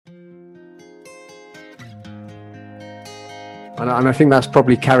And I think that's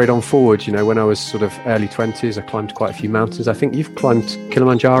probably carried on forward. You know, when I was sort of early 20s, I climbed quite a few mountains. I think you've climbed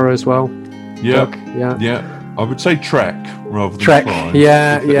Kilimanjaro as well. Yeah, Doug? yeah. I would say trek rather than Trek, climb.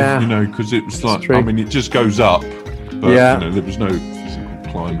 yeah, yeah. You know, because it was That's like, true. I mean, it just goes up. But, Yeah. you know, there was no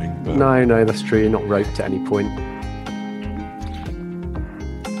physical climbing. But... No, that's true. You're not roped at any point.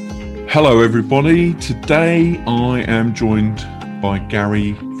 Hello, everybody. Today I am joined by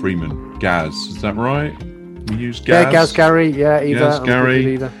Gary Freeman. Gaz, is that right? We use Gaz? Yeah, Gaz, Gary. Yeah, either. Gaz, I'm Gary. good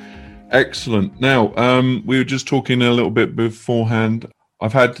with either. Excellent. Now, we were just talking a little bit beforehand.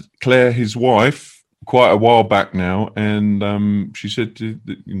 I've had Claire, his wife, quite a while back now, and she said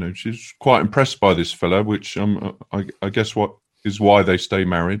that, you know, she's quite impressed by this fella, which I guess what is why they stay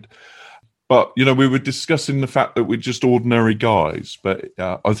married. But, you know, we were discussing the fact that we're just ordinary guys, but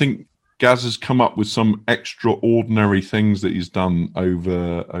I think Gaz has come up with some extraordinary things that he's done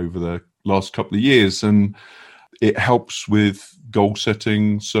over the last couple of years, and it helps with goal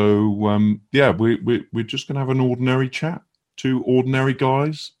setting. So we're just going to have an ordinary chat, two ordinary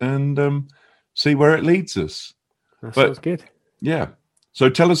guys, and see where it leads us. Sounds good. Yeah. So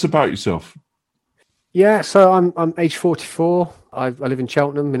tell us about yourself. Yeah, so I'm age 44. I live in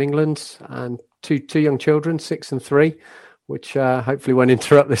Cheltenham in England, and two young children, 6 and 3, which hopefully won't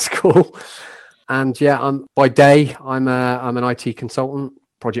interrupt this call. And yeah, by day I'm an IT consultant,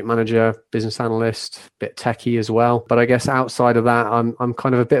 project manager, business analyst, bit techie as well. But I guess outside of that, I'm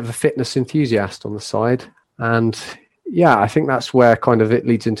kind of a bit of a fitness enthusiast on the side. And yeah, I think that's where kind of it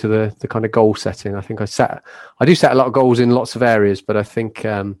leads into the kind of goal setting. I think I do set a lot of goals in lots of areas, but I think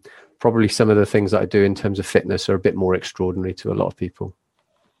probably some of the things that I do in terms of fitness are a bit more extraordinary to a lot of people.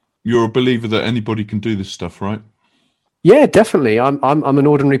 You're a believer that anybody can do this stuff, right? Yeah, definitely. I'm an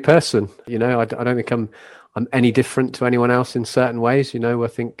ordinary person. You know, I don't think I'm any different to anyone else in certain ways. You know, I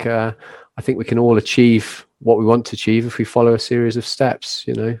think we can all achieve what we want to achieve if we follow a series of steps.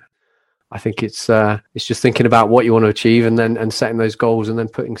 You know, I think it's just thinking about what you want to achieve and setting those goals and then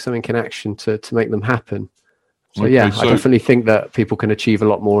putting something in action to make them happen. So Okay, I definitely think that people can achieve a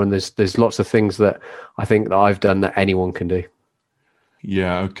lot more, and there's lots of things that I think that I've done that anyone can do.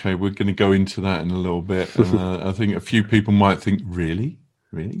 Yeah, okay, we're going to go into that in a little bit. I think a few people might think, really?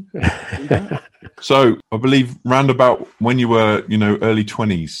 So I believe round about when you were, you know, early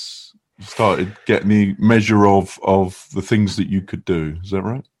 20s, you started getting the measure of the things that you could do. Is that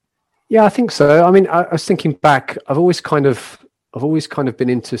right? Yeah, I think so. I mean, I was thinking back, I've always kind of been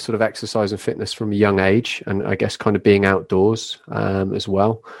into sort of exercise and fitness from a young age, and I guess kind of being outdoors as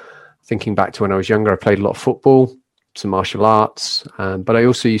well. Thinking back to when I was younger, I played a lot of football, some martial arts, but I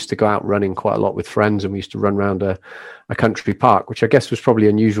also used to go out running quite a lot with friends, and we used to run around a country park, which I guess was probably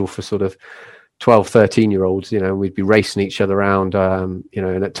unusual for sort of 12, 13-year-olds. You know, we'd be racing each other around, you know,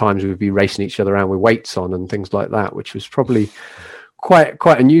 and at times we'd be racing each other around with weights on and things like that, which was probably quite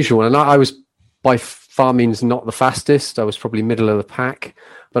unusual. And I was by far means not the fastest. I was probably middle of the pack,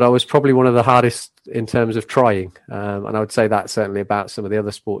 but I was probably one of the hardest in terms of trying. And I would say that certainly about some of the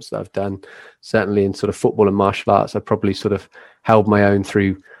other sports that I've done. Certainly in sort of football and martial arts, I probably sort of held my own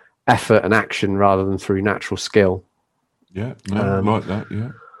through effort and action rather than through natural skill. Yeah, no, like that,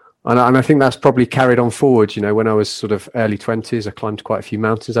 yeah. And I think that's probably carried on forward. You know, when I was sort of early 20s, I climbed quite a few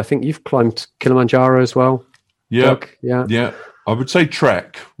mountains. I think you've climbed Kilimanjaro as well. Yeah, Doug? yeah. I would say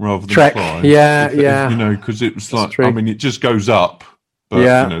trek rather than Trek, climb. yeah. You know, because it was That's like, true. I mean, it just goes up. But,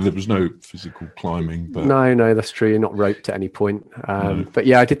 Yeah. you know, there was no physical climbing. But No, that's true. You're not roped at any point. But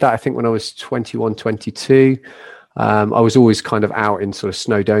yeah, I did that, I think, when I was 21, 22. I was always kind of out in sort of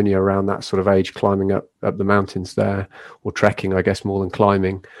Snowdonia around that sort of age, climbing up the mountains there, or trekking, I guess, more than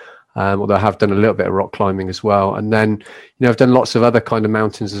climbing. Although I have done a little bit of rock climbing as well. And then, you know, I've done lots of other kind of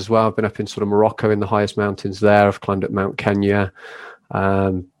mountains as well. I've been up in sort of Morocco in the highest mountains there. I've climbed up Mount Kenya.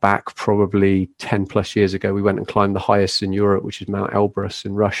 Back probably 10 plus years ago, we went and climbed the highest in Europe, which is Mount Elbrus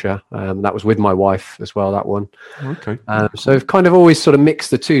in Russia. That was with my wife as well, that one. okay. So I've kind of always sort of mixed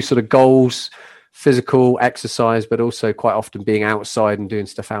the two sort of goals, physical exercise, but also quite often being outside and doing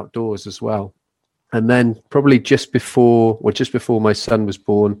stuff outdoors as well. And then probably just before my son was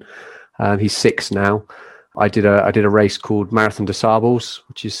born, he's 6 now, I did a race called Marathon des Sables,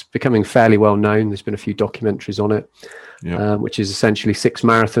 which is becoming fairly well known. There's been a few documentaries on it, which is essentially 6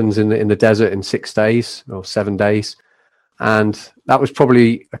 marathons in the desert in 6 days or 7 days. And that was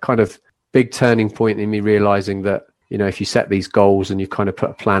probably a kind of big turning point in me realizing that, you know, if you set these goals and you kind of put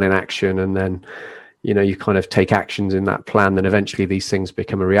a plan in action, and then, you know, you kind of take actions in that plan, then eventually these things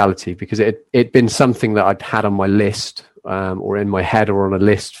become a reality. Because it'd been something that I'd had on my list, or in my head, or on a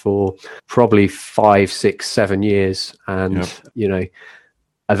list for probably 5, 6, 7 years. And, you know,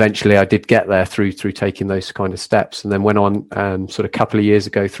 eventually I did get there through taking those kind of steps, and then went on sort of a couple of years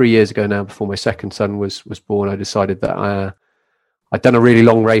ago, 3 years ago now, before my second son was born. I decided that I'd done a really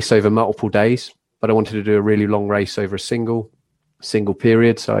long race over multiple days, but I wanted to do a really long race over a single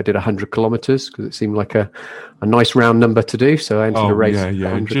period. So I did 100 kilometers because it seemed like a nice round number to do. So I entered a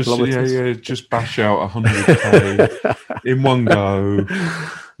race. Just bash out 100k in one go.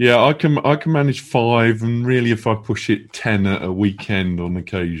 Yeah, I can manage 5, and really, if I push it, 10 at a weekend on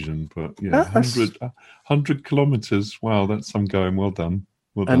occasion. But yeah, 100 kilometers. Wow, that's some going. Well done.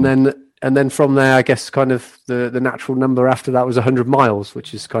 And then from there, I guess kind of the natural number after that was 100 miles,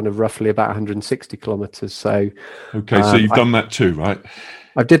 which is kind of roughly about 160 kilometers. So okay, so you've done that too, right?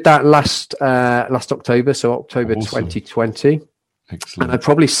 I did that last October, so October 2020. Excellent. And I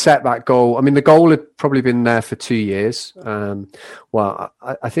probably set that goal. I mean, the goal had probably been there for 2 years. Well,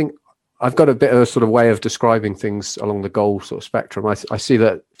 I think I've got a bit of a sort of way of describing things along the goal sort of spectrum. I see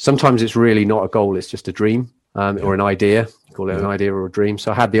that sometimes it's really not a goal; it's just a dream or an idea. Call it an idea or a dream.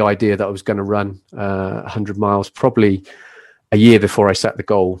 So I had the idea that I was going to run 100 miles probably a year before I set the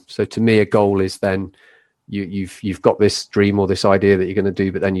goal. So to me, a goal is then you've got this dream or this idea that you're going to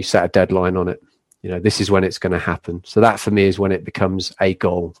do, but then you set a deadline on it. You know, this is when it's going to happen. So that for me is when it becomes a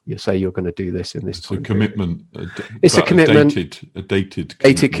goal. You say you're going to do this in this time. It's a commitment. It's a commitment. A dated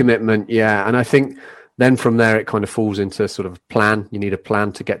commitment. Yeah. And I think then from there, it kind of falls into sort of plan. You need a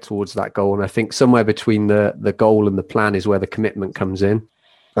plan to get towards that goal. And I think somewhere between the goal and the plan is where the commitment comes in.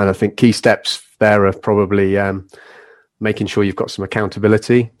 And I think key steps there are probably making sure you've got some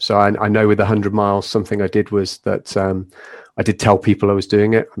accountability. So I know with 100 miles, something I did was that I did tell people I was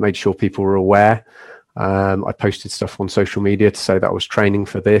doing it. I made sure people were aware. I posted stuff on social media to say that I was training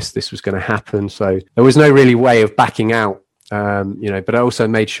for this was going to happen. So there was no really way of backing out, but I also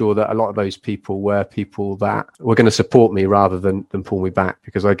made sure that a lot of those people were people that were going to support me rather than pull me back,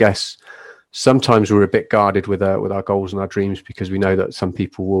 because I guess sometimes we're a bit guarded with our goals and our dreams, because we know that some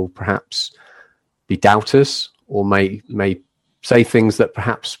people will perhaps be doubters or may say things that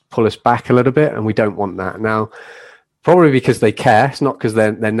perhaps pull us back a little bit, and we don't want that. Now, probably because they care. It's not because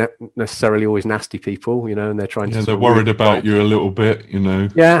they're not necessarily always nasty people, and they're trying to. Yeah, they're worried about you a little bit,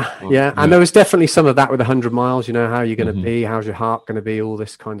 Yeah. And there was definitely some of that with 100 miles. How are you going to be? How's your heart going to be? All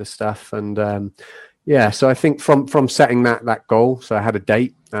this kind of stuff. And so I think from setting that goal, so I had a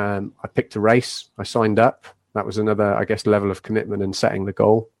date. I picked a race. I signed up. That was another, I guess, level of commitment in setting the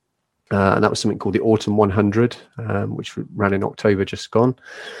goal. And that was something called the Autumn 100, which ran in October just gone.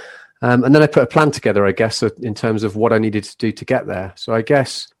 And then I put a plan together, I guess, in terms of what I needed to do to get there. So I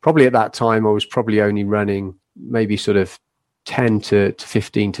guess probably at that time, I was probably only running maybe sort of 10 to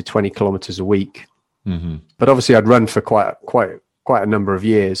 15 to 20 kilometers a week. Mm-hmm. But obviously I'd run for quite a number of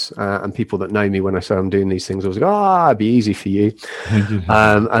years. And people that know me, when I say I'm doing these things, I was like, it'd be easy for you.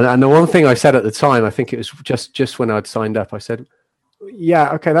 And the one thing I said at the time, I think it was just when I'd signed up, I said,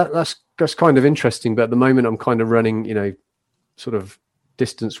 yeah, okay, that's kind of interesting. But at the moment I'm kind of running, sort of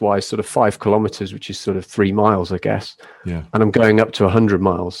distance-wise, sort of 5 kilometers, which is sort of 3 miles, I guess. Yeah. And I'm going up to 100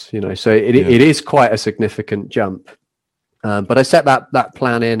 miles, so it is quite a significant jump. But I set that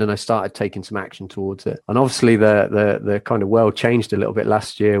plan in, and I started taking some action towards it. And obviously the kind of world changed a little bit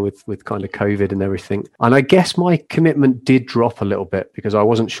last year with kind of COVID and everything. And I guess my commitment did drop a little bit because I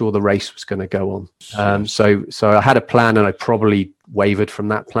wasn't sure the race was going to go on. So I had a plan, and I probably wavered from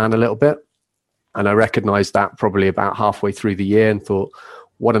that plan a little bit. And I recognized that probably about halfway through the year and thought,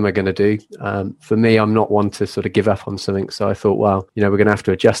 what am I going to do? For me, I'm not one to sort of give up on something. So I thought, well, we're going to have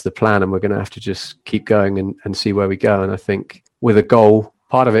to adjust the plan, and we're going to have to just keep going and see where we go. And I think with a goal,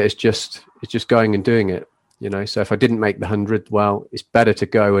 part of it is just going and doing it. So if I didn't make the 100, well, it's better to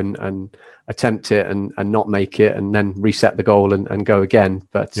go and attempt it and not make it, and then reset the goal and go again.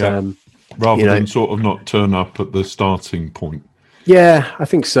 But rather than sort of not turn up at the starting point. Yeah, I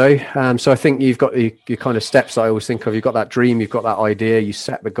think so. So I think you've got your kind of steps I always think of. You've got that dream, you've got that idea, you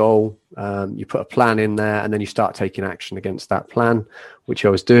set the goal, you put a plan in there, and then you start taking action against that plan, which I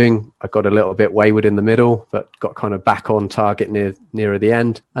was doing. I got a little bit wayward in the middle, but got kind of back on target nearer the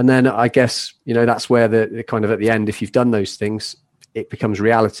end. And then I guess, that's where the kind of at the end, if you've done those things, it becomes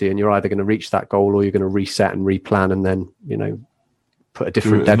reality, and you're either going to reach that goal or you're going to reset and replan, and then, put a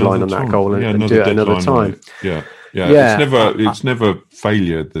different deadline on that goal and do it another time. Yeah. It's never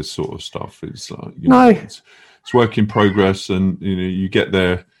failure, this sort of stuff. It's it's work in progress, and you get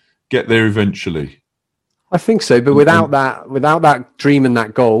there eventually. I think so, but without that dream and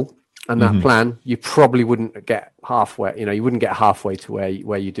that goal and that plan, you probably wouldn't get halfway. You wouldn't get halfway to where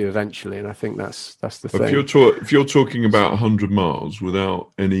you do eventually. And I think that's the thing. If you're talking about 100 miles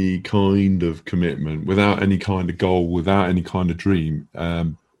without any kind of commitment, without any kind of goal, without any kind of dream,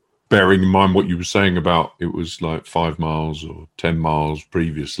 bearing in mind what you were saying about it was like 5 miles or 10 miles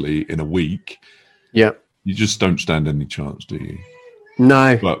previously in a week. Yeah. You just don't stand any chance, do you? No,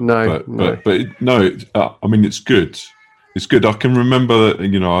 I mean, it's good. It's good. I can remember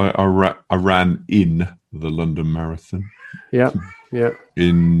that, I ran in the London Marathon. Yeah.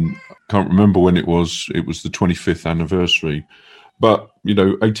 Can't remember when it was. It was the 25th anniversary. But,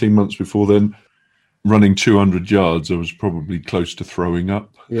 18 months before then, running 200 yards, I was probably close to throwing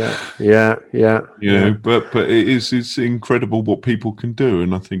up. Yeah. But it's incredible what people can do.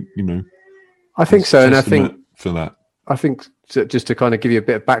 And I think, I think so. And I think for that, I think just to kind of give you a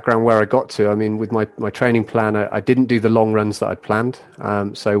bit of background where I got to, I mean, with my training plan, I didn't do the long runs that I'd planned.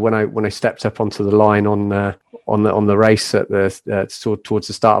 So when I stepped up onto the line on the race at towards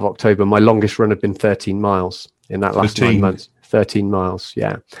the start of October, my longest run had been 13 miles in that last 9 months. 13 miles,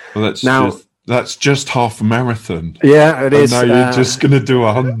 yeah. Well, that's just half a marathon. Yeah, it is. Now you're just going to do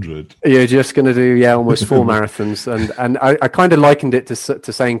 100. You're just going to do almost 4 marathons, and I kind of likened it to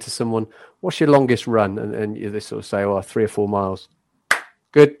saying to someone, "What's your longest run?" And they sort of say, "Oh, 3 or 4 miles."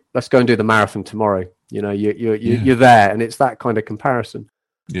 Good, let's go and do the marathon tomorrow. You're there, and it's that kind of comparison.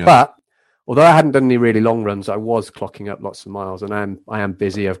 Yeah. But although I hadn't done any really long runs, I was clocking up lots of miles, and I am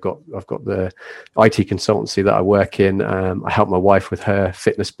busy. I've got the IT consultancy that I work in. I help my wife with her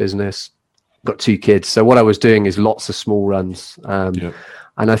fitness business. Got 2 kids, so what I was doing is lots of small runs. And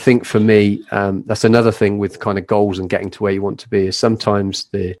I think for me, that's another thing with kind of goals and getting to where you want to be. Is sometimes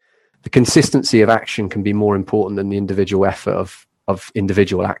the consistency of action can be more important than the individual effort of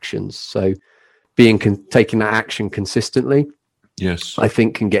individual actions. So taking that action consistently, yes, I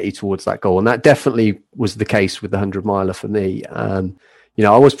think can get you towards that goal. And that definitely was the case with the 100 miler for me.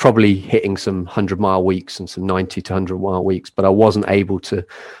 I was probably hitting some 100-mile weeks and some 90 to 100-mile weeks, but I wasn't able to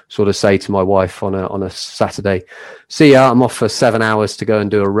sort of say to my wife on a Saturday, "See ya, I'm off for 7 hours to go and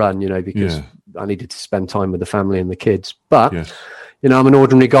do a run," because I needed to spend time with the family and the kids. But, I'm an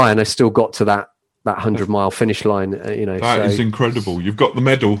ordinary guy, and I still got to that 100-mile finish line. That is incredible. You've got the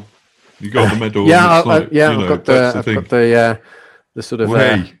medal. You got the medal. I've got the sort of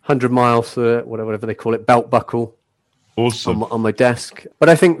 100 miles, whatever they call it, belt buckle. Awesome. On my desk. But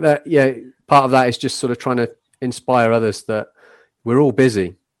I think that part of that is just sort of trying to inspire others that we're all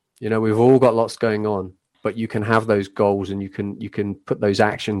busy. We've all got lots going on, but you can have those goals, and you can put those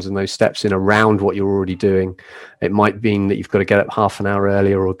actions and those steps in around what you're already doing. It might mean that you've got to get up half an hour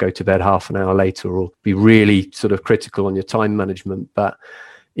earlier, or go to bed half an hour later, or be really sort of critical on your time management. But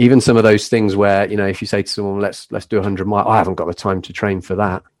even some of those things where, if you say to someone, let's do 100 miles, I haven't got the time to train for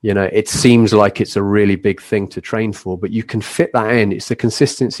that. It seems like it's a really big thing to train for, but you can fit that in. It's the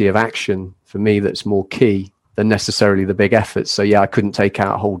consistency of action for me that's more key than necessarily the big efforts. So I couldn't take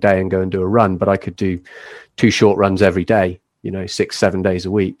out a whole day and go and do a run, but I could do 2 short runs every day, 6-7 days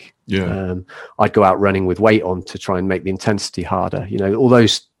a week. I'd go out running with weight on to try and make the intensity harder, all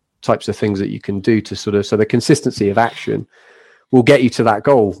those types of things that you can do to so the consistency of action will get you to that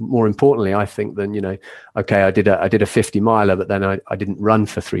goal more importantly, I think, than, okay, I did a 50 miler, but then I didn't run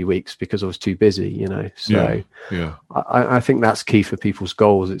for 3 weeks because I was too busy, So I think that's key for people's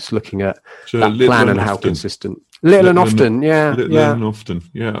goals. It's looking at that plan and how consistent. Little and often. Yeah.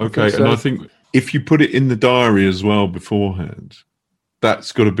 Okay. And I think if you put it in the diary as well beforehand,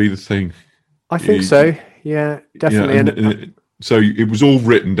 that's got to be the thing. I think so. Yeah, definitely. So it was all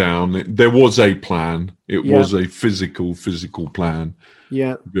written down. There was a plan. It was a physical plan.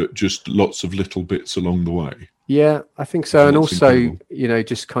 Yeah. But just lots of little bits along the way. Yeah, I think so. And also, incredible.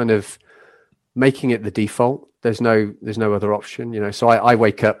 Just kind of making it the default. There's no other option, So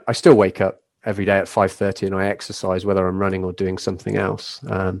I still wake up every day at 5:30 and I exercise, whether I'm running or doing something else.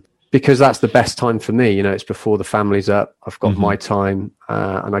 Because that's the best time for me. It's before the family's up. I've got my time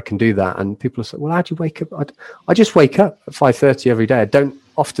and I can do that. And people are saying, well, how do you wake up? I just wake up at 5:30 every day. I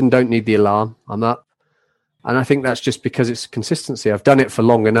often don't need the alarm. I'm up. And I think that's just because it's consistency. I've done it for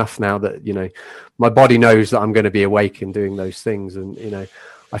long enough now that, my body knows that I'm going to be awake and doing those things. And,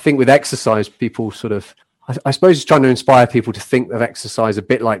 I think with exercise, people sort of, I suppose it's trying to inspire people to think of exercise a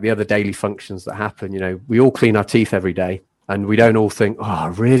bit like the other daily functions that happen. We all clean our teeth every day. And we don't all think, I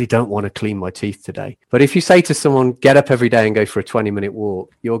really don't want to clean my teeth today. But if you say to someone, get up every day and go for a 20-minute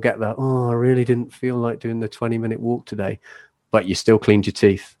walk, you'll get that, I really didn't feel like doing the 20-minute walk today. But you still cleaned your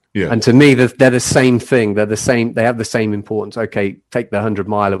teeth. Yeah. And to me, they're the same thing. They're the same. They have the same importance. Okay, take the 100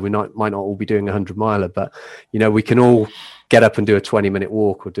 miler. We might not all be doing a 100 miler, but we can all get up and do a 20-minute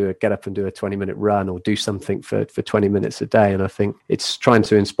walk, or get up and do a 20-minute run, or do something for 20 minutes a day. And I think it's trying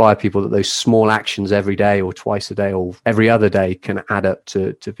to inspire people that those small actions every day, or twice a day, or every other day can add up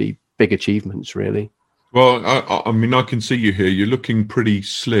to be big achievements, really. Well, I mean, I can see you here. You're looking pretty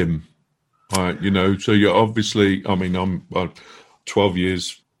slim, so you're obviously, I mean, I'm 12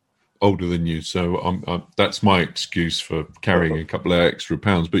 years older than you, so that's my excuse for carrying a couple of extra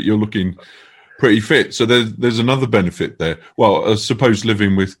pounds, but you're looking pretty fit. So there's another benefit there. Well, I suppose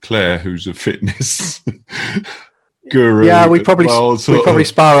living with Claire, who's a fitness guru. Yeah, we probably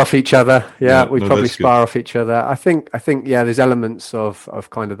spar off each other. We probably spar off each other. I think yeah, there's elements of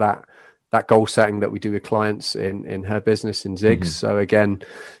kind of that goal setting that we do with clients in her business in Ziggs. So again,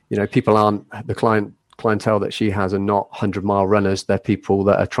 people aren't the clientele that she has are not 100-mile runners. They're people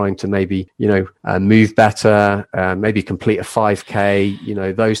that are trying to maybe move better, maybe complete a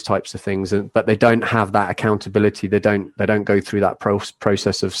 5K, those types of things, but they don't have that accountability. They don't go through that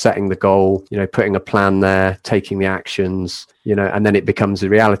process of setting the goal, putting a plan there, taking the actions, and then it becomes a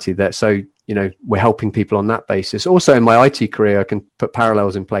reality. That so we're helping people on that basis. Also in my IT career, I can put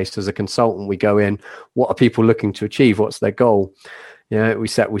parallels in place. As a consultant, we go in, what are people looking to achieve? What's their goal? We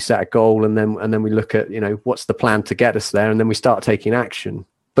set a goal, and then we look at what's the plan to get us there, and then we start taking action.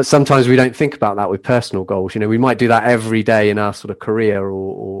 But sometimes we don't think about that with personal goals. We might do that every day in our sort of career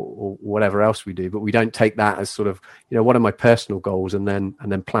or whatever else we do, but we don't take that as sort of what are my personal goals, and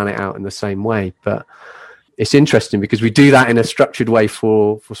then plan it out in the same way. But it's interesting because we do that in a structured way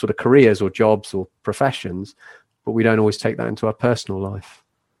for sort of careers or jobs or professions, but we don't always take that into our personal life.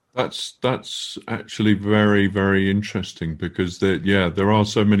 That's actually very, very interesting, because there are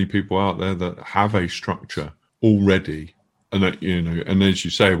so many people out there that have a structure already, and that, and as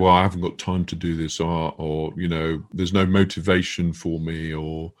you say, well, I haven't got time to do this, or there's no motivation for me,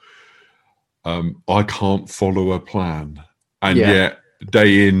 or I can't follow a plan, and yet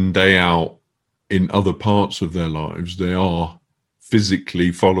day in, day out, in other parts of their lives, they are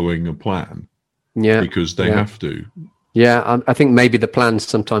physically following a plan, because they have to. Yeah, I think maybe the plan's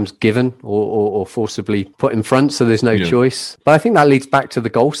sometimes given or forcibly put in front, so there's no choice. But I think that leads back to the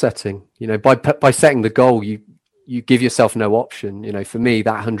goal setting. By setting the goal, you give yourself no option. For me,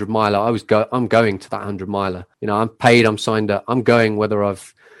 that 100-miler, I'm going to that 100-miler. I'm paid, I'm signed up, I'm going whether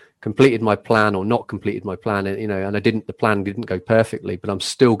I've completed my plan or not completed my plan. And the plan didn't go perfectly, but I'm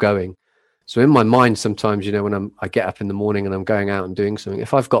still going. So in my mind, sometimes, when I get up in the morning and I'm going out and doing something,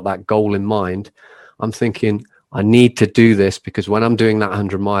 if I've got that goal in mind, I'm thinking, I need to do this, because when I'm doing that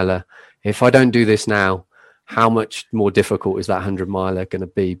 100-miler, if I don't do this now, how much more difficult is that 100-miler going to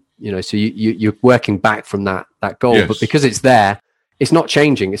be? So you're working back from that goal, but because it's there, it's not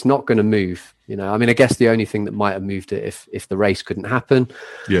changing. It's not going to move. I guess the only thing that might have moved it if the race couldn't happen.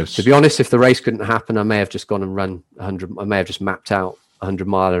 Yes. To be honest, if the race couldn't happen, I may have just gone and run 100. I may have just mapped out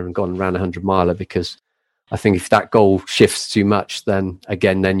 100-miler and gone and ran 100-miler, because I think if that goal shifts too much, then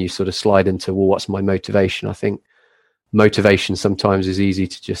you sort of slide into, well, what's my motivation? I think motivation sometimes is easy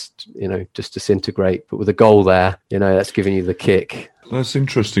to just disintegrate, but with a goal there, that's giving you the kick. That's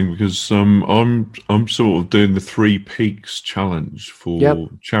interesting, because I'm sort of doing the 3 Peaks challenge for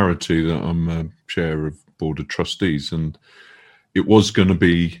charity that I'm a chair of board of trustees, and it was going to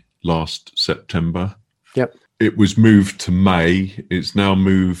be last September. Yep. It was moved to May. It's now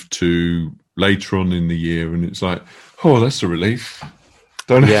moved to later on in the year, and it's like, oh, that's a relief.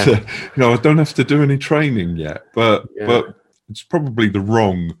 I don't have to do any training yet, but it's probably the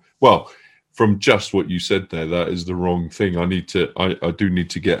wrong. Well, from just what you said there, that is the wrong thing. I do need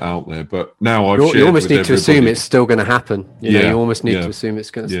to get out there, but now you almost need to assume it's still going to happen. You almost need to assume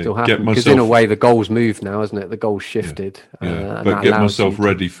it's going to still happen, because in a way the goal's moved now, isn't it? The goal's shifted. But get myself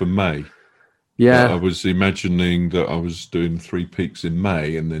ready for May. Yeah, I was imagining that I was doing 3 Peaks in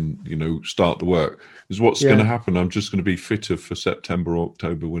May, and then start the work. Is what's going to happen. I'm just going to be fitter for September or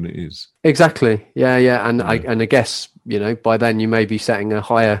October when it is. Exactly. Yeah. And I guess by then you may be setting a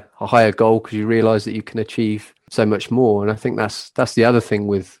higher goal, because you realise that you can achieve so much more. And I think that's the other thing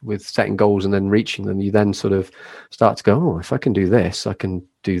with setting goals and then reaching them. You then sort of start to go, oh, if I can do this, I can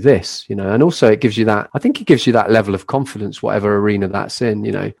do this. And also it gives you that. I think it gives you that level of confidence, whatever arena that's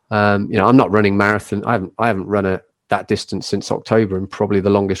in. I'm not running marathon. I haven't run that distance since October, and probably the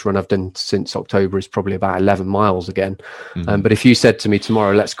longest run I've done since October is probably about 11 miles again. But if you said to me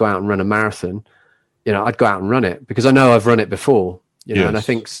tomorrow, let's go out and run a marathon, I'd go out and run it, because I know I've run it before. And I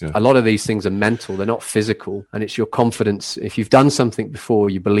think a lot of these things are mental, they're not physical, and it's your confidence. If you've done something before,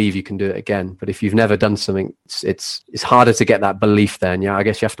 you believe you can do it again. But if you've never done something, it's harder to get that belief there. And I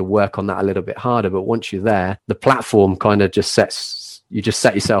guess you have to work on that a little bit harder. But once you're there, the platform kind of just you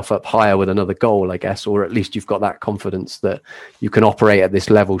set yourself up higher with another goal, I guess, or at least you've got that confidence that you can operate at this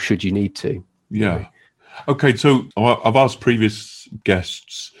level should you need to. Yeah. Okay. So I've asked previous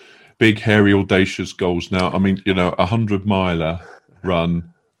guests big, hairy, audacious goals. Now, 100-miler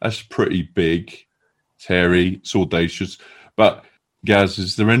run, that's pretty big. hairy, it's audacious. But Gaz,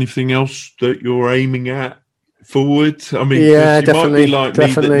 is there anything else that you're aiming at forward? I mean, yeah, you definitely, might be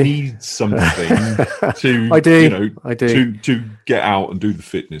like me that needs something to, I do. you know, I do. to get out and do the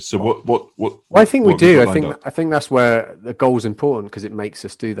fitness. So what? Well, I think we do. I think that's where the goal's important because it makes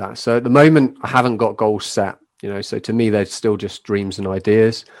us do that. So at the moment, I haven't got goals set. You know, so to me, they're still just dreams and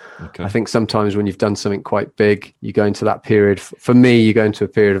ideas. Okay. I think sometimes when you've done something quite big, you go into that period. For me, you go into a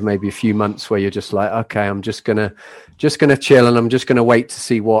period of maybe a few months where you're just like, okay, I'm just gonna chill, and I'm just gonna wait to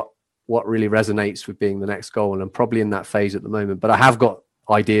see what really resonates with being the next goal. And I'm probably in that phase at the moment. But I have got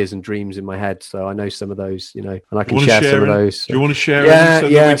ideas and dreams in my head, so I know some of those, you know, and I can share some of those. Do you want to share any so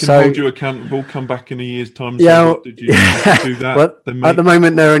that we can hold you accountable? Come back in a year's time. Yeah, did you do that? Well, at the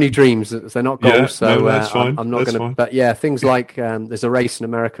moment, they're only dreams; they're not goals. Yeah, so no, that's fine. I'm not going to. But yeah, things like there's a race in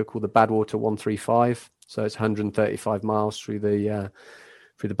America called the Badwater 135. So it's 135 miles through the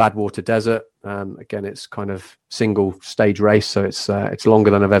Badwater Desert. Again, it's kind of single stage race, so it's longer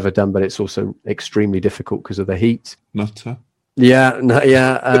than I've ever done, but it's also extremely difficult because of the heat. Nutter. Yeah.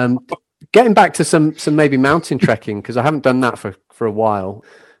 Getting back to some maybe mountain trekking, because I haven't done that for a while.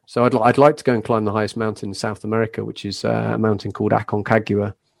 So I'd like to go and climb the highest mountain in South America, which is a mountain called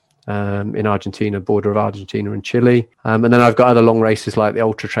Aconcagua in Argentina, border of Argentina and Chile. And then I've got other long races like the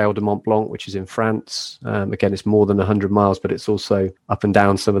Ultra Trail de Mont Blanc, which is in France. Again, it's more than 100 miles, but it's also up and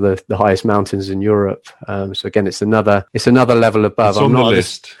down some of the highest mountains in Europe. So again, it's another level above. It's on the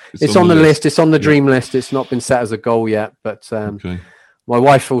list. It's on the list. It's on the dream list. It's not been set as a goal yet, but okay. My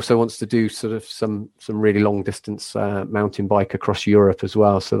wife also wants to do sort of some really long distance mountain bike across Europe as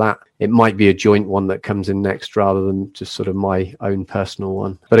well. So that it might be a joint one that comes in next rather than just sort of my own personal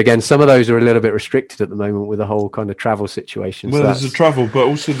one. But again, some of those are a little bit restricted at the moment with the whole kind of travel situation. Well, there's the travel, but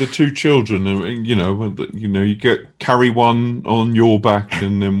also the two children. You know, you carry one on your back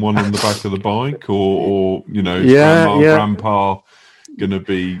and then one on the back of the bike, or you know, grandpa going to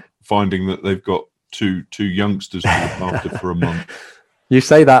be finding that they've got two youngsters to look after for a month. You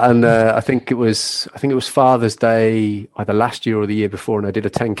say that, and I think it was Father's Day either last year or the year before, and I did a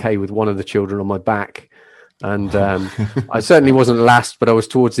 10K with one of the children on my back, and I certainly wasn't last, but I was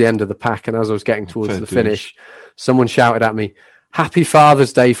towards the end of the pack, and as I was getting towards the finish, someone shouted at me, "Happy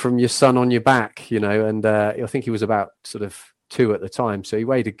Father's Day from your son on your back," you know, and I think he was about sort of 2 at the time, so he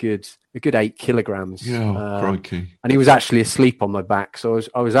weighed a good 8 kilograms. Crikey. And he was actually asleep on my back, so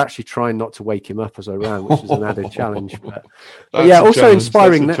I was actually trying not to wake him up as I ran, which was an added challenge. But yeah, also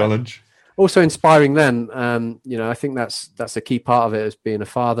inspiring them. Also inspiring them. You know, I think that's a key part of it as being a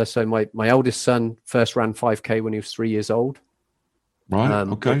father. So my eldest son first ran 5K when he was 3 years old. Right.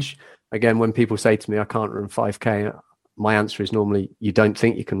 Okay. Which, again, when people say to me, "I can't run 5K," my answer is normally, you don't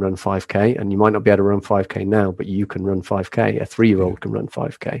think you can run 5K, and you might not be able to run 5K now, but you can run 5K. A 3-year-old can run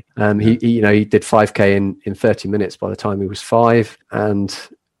 5K. He did 5K in 30 minutes by the time he was 5, and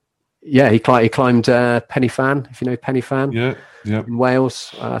yeah, he climbed Pen y Fan, if you know Pen y Fan. Yeah. In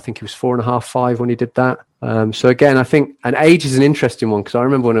Wales. I think he was 4.5, 5 when he did that. So again, I think, and age is an interesting one, because I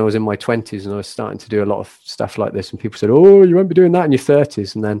remember when I was in my 20s and I was starting to do a lot of stuff like this, and people said, "Oh, you won't be doing that in your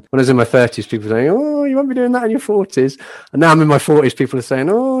 30s." And then when I was in my 30s, people were saying, "Oh, you won't be doing that in your 40s." And now I'm in my 40s, people are saying,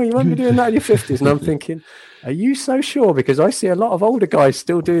 "Oh, you won't be doing that in your 50s." And I'm thinking, are you so sure? Because I see a lot of older guys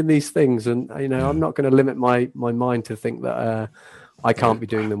still doing these things, and you know, I'm not going to limit my mind to think that I can't be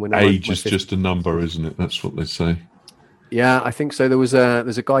doing them when age is just a number, isn't it? That's what they say. Yeah, I think so. There's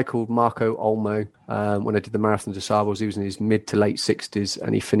a guy called Marco Olmo. When I did the Marathon des Sables, he was in his mid to late 60s,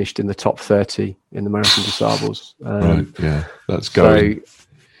 and he finished in the top 30 in the Marathon des Sables. Right, yeah, that's going.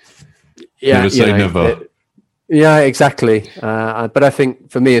 So, yeah, never say never. Yeah, exactly. But I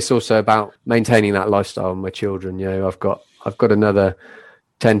think for me, it's also about maintaining that lifestyle with my children. You know, I've got another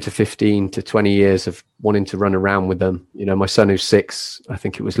 10 to 15 to 20 years of wanting to run around with them. You know, my son who's 6, I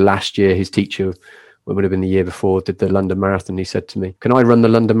think it was last year, his teacher, it would have been the year before, did the London Marathon. He said to me, "Can I run the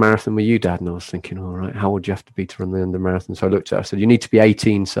London Marathon with you, Dad?" And I was thinking, all right, how old do you have to be to run the London Marathon? So I looked at it, I said, "You need to be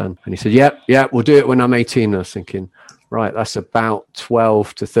 18, son." And he said, yeah, we'll do it when I'm 18. And I was thinking, right, that's about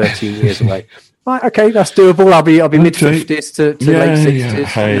 12 to 13 years away. Right, okay, that's doable. I'll be mid 50s to late 60s. Yeah.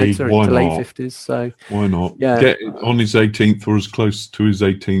 Hey, why not? Late 50s. So why not? Yeah. Get on his 18th or as close to his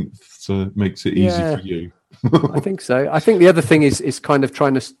 18th, so it makes it easy for you. I think so. I think the other thing is kind of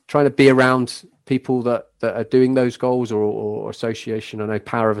trying to be around people that are doing those goals or association. I know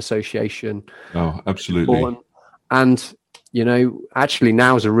power of association. Oh, absolutely. And you know, actually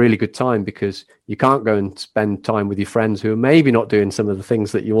now is a really good time, because you can't go and spend time with your friends who are maybe not doing some of the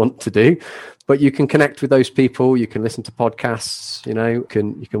things that you want to do, but you can connect with those people. You can listen to podcasts, you know,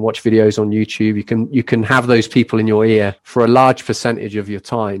 you can watch videos on YouTube. You can have those people in your ear for a large percentage of your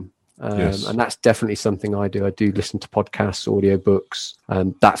time. Yes. And that's definitely something I do. I do listen to podcasts, audiobooks.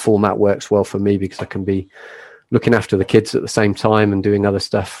 That format works well for me because I can be looking after the kids at the same time and doing other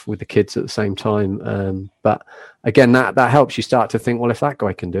stuff with the kids at the same time. But again, that helps you start to think, well, if that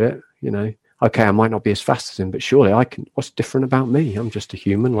guy can do it, you know, okay, I might not be as fast as him, but surely I can. What's different about me? I'm just a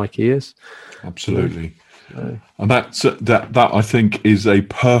human like he is. Absolutely. And that I think is a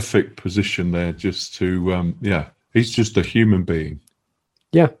perfect position there, just to he's just a human being.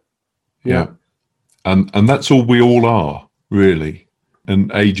 Yeah. And that's all we all are, really.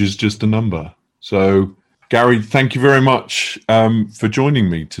 And age is just a number. So Gary, thank you very much for joining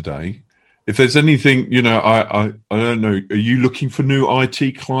me today. If there's anything, you know, I don't know, are you looking for new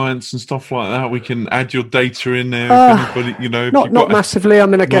IT clients and stuff like that? We can add your data in there. If anybody, you know, not massively. I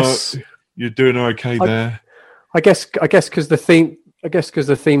mean, I guess you're doing okay there. I guess because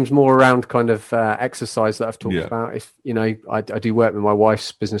the theme's more around kind of exercise that I've talked about. If you know, I do work with my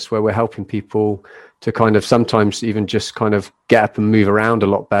wife's business where we're helping people to kind of sometimes even just kind of get up and move around a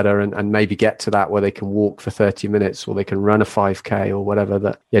lot better and maybe get to that where they can walk for 30 minutes or they can run a 5K or whatever.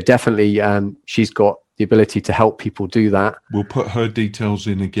 That definitely she's got the ability to help people do that. We'll put her details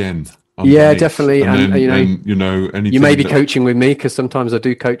in again. Yeah, definitely. And you know, you may be coaching with me because sometimes I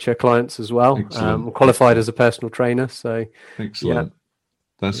do coach her clients as well. I'm qualified as a personal trainer. So excellent.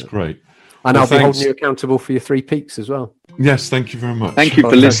 That's great. And I'll be holding you accountable for your 3 peaks as well. Yes, thank you very much. Thanh you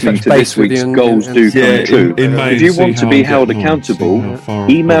for listening to this week's Goals Do Come True. If you want to be held accountable,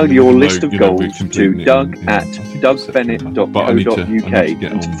 email your list of goals to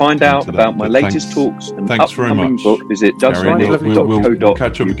doug@dougbennett.co.uk. And to find out about my latest talks and upcoming book, visit dougbennett.co.uk. We'll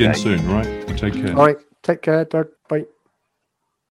catch up again soon, right? Take care. All right, take care, Doug. Bye.